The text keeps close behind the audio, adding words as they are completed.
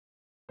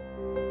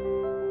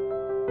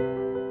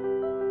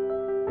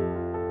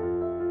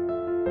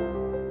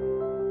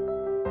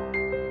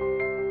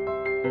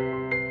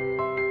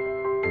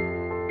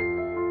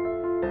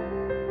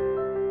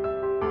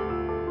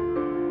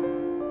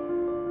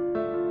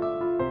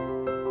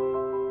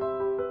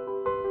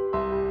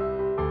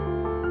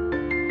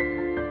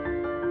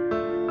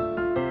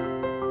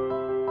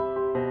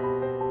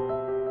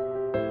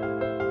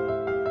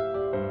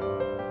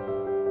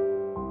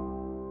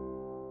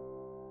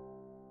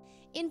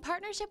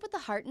partnership with the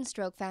Heart and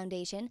Stroke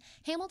Foundation,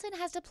 Hamilton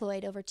has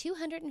deployed over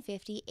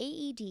 250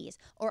 AEDs,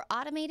 or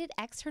automated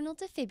external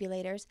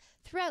defibrillators,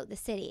 throughout the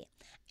city,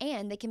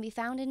 and they can be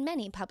found in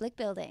many public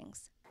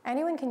buildings.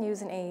 Anyone can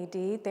use an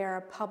AED. They're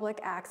a public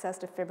access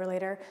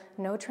defibrillator.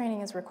 No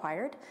training is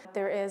required.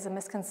 There is a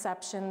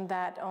misconception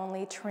that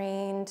only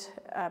trained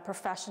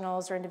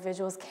professionals or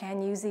individuals can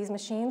use these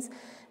machines.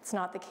 It's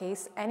not the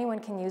case. Anyone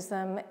can use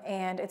them,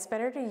 and it's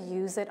better to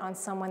use it on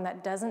someone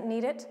that doesn't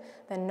need it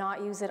than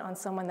not use it on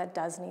someone that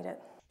does need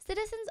it.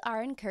 Citizens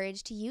are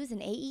encouraged to use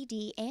an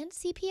AED and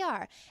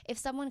CPR if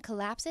someone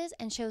collapses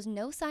and shows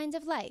no signs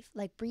of life,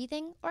 like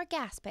breathing or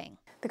gasping.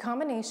 The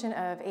combination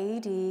of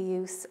AED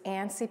use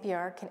and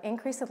CPR can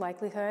increase the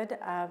likelihood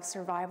of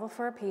survival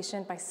for a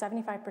patient by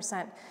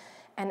 75%.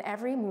 And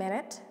every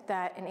minute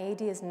that an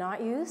AED is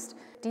not used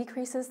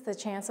decreases the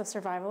chance of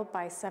survival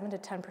by 7 to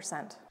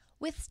 10%.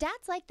 With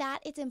stats like that,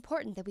 it's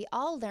important that we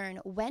all learn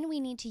when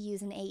we need to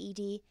use an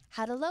AED,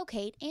 how to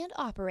locate and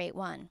operate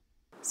one.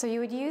 So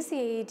you would use the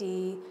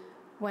AED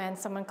when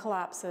someone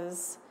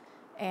collapses,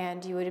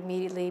 and you would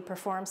immediately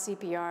perform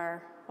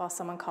CPR while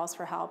someone calls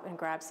for help and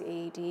grabs the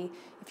AED.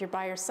 If you're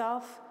by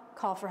yourself,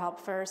 call for help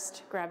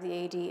first, grab the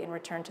AED, and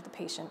return to the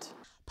patient.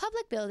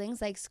 Public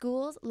buildings like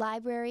schools,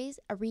 libraries,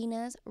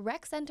 arenas,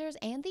 rec centers,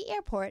 and the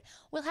airport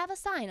will have a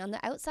sign on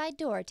the outside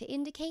door to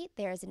indicate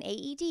there is an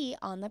AED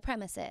on the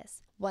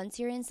premises. Once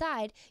you're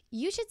inside,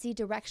 you should see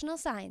directional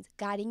signs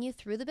guiding you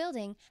through the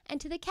building and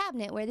to the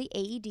cabinet where the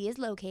AED is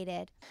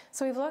located.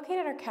 So we've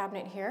located our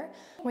cabinet here.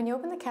 When you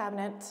open the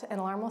cabinet, an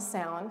alarm will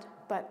sound,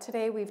 but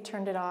today we've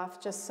turned it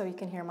off just so you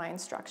can hear my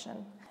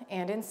instruction.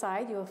 And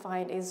inside you will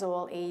find a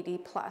Zoll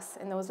AED Plus,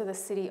 and those are the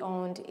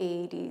city-owned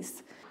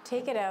AEDs.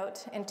 Take it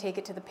out and take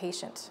it to the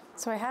patient.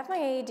 So I have my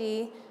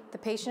AED, the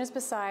patient is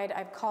beside,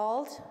 I've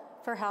called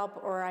for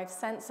help or I've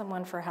sent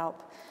someone for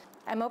help.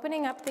 I'm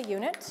opening up the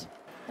unit.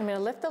 I'm going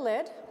to lift the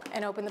lid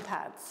and open the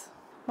pads.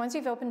 Once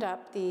you've opened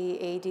up the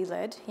AED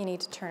lid, you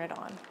need to turn it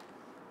on.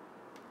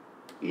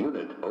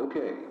 Unit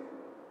okay.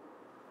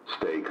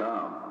 Stay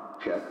calm.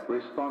 Check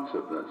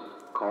responsiveness.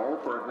 Call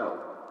for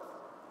help.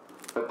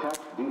 Attach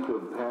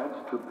defib pads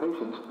to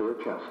patient's bare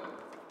chest.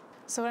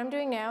 So what I'm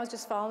doing now is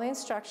just following the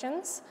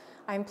instructions.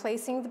 I'm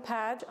placing the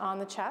pad on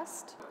the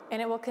chest,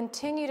 and it will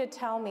continue to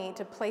tell me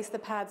to place the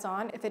pads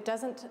on if it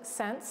doesn't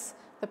sense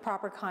the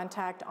proper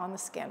contact on the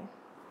skin.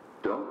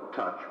 Don't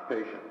touch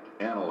patient.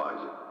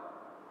 Analyze it.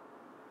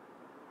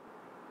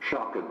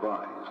 Shock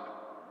advised.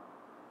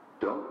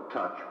 Don't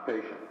touch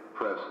patient.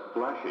 Press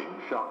flashing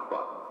shock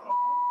button.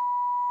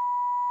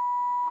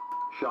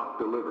 Shock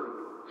delivered.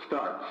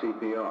 Start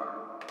CPR.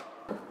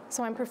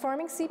 So I'm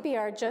performing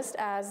CPR just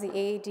as the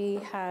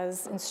AED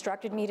has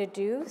instructed me to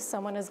do.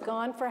 Someone has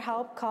gone for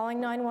help, calling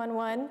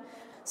 911.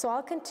 So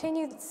I'll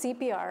continue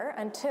CPR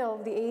until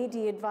the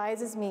AED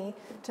advises me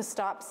to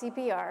stop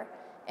CPR,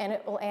 and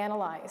it will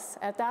analyze.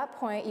 At that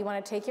point, you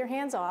want to take your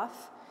hands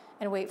off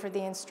and wait for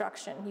the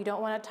instruction. You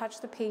don't want to touch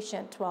the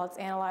patient while it's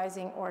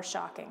analyzing or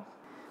shocking.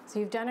 So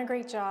you've done a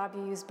great job.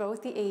 You used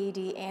both the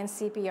AED and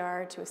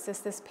CPR to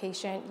assist this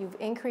patient. You've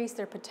increased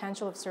their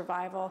potential of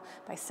survival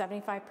by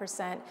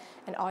 75%,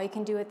 and all you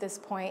can do at this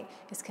point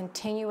is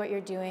continue what you're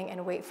doing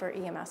and wait for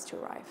EMS to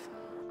arrive.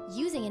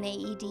 Using an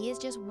AED is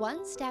just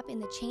one step in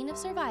the chain of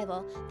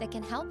survival that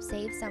can help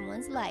save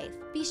someone's life.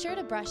 Be sure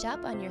to brush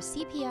up on your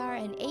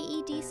CPR and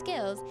AED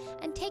skills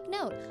and take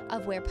note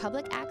of where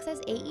public access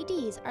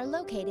AEDs are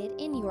located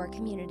in your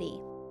community.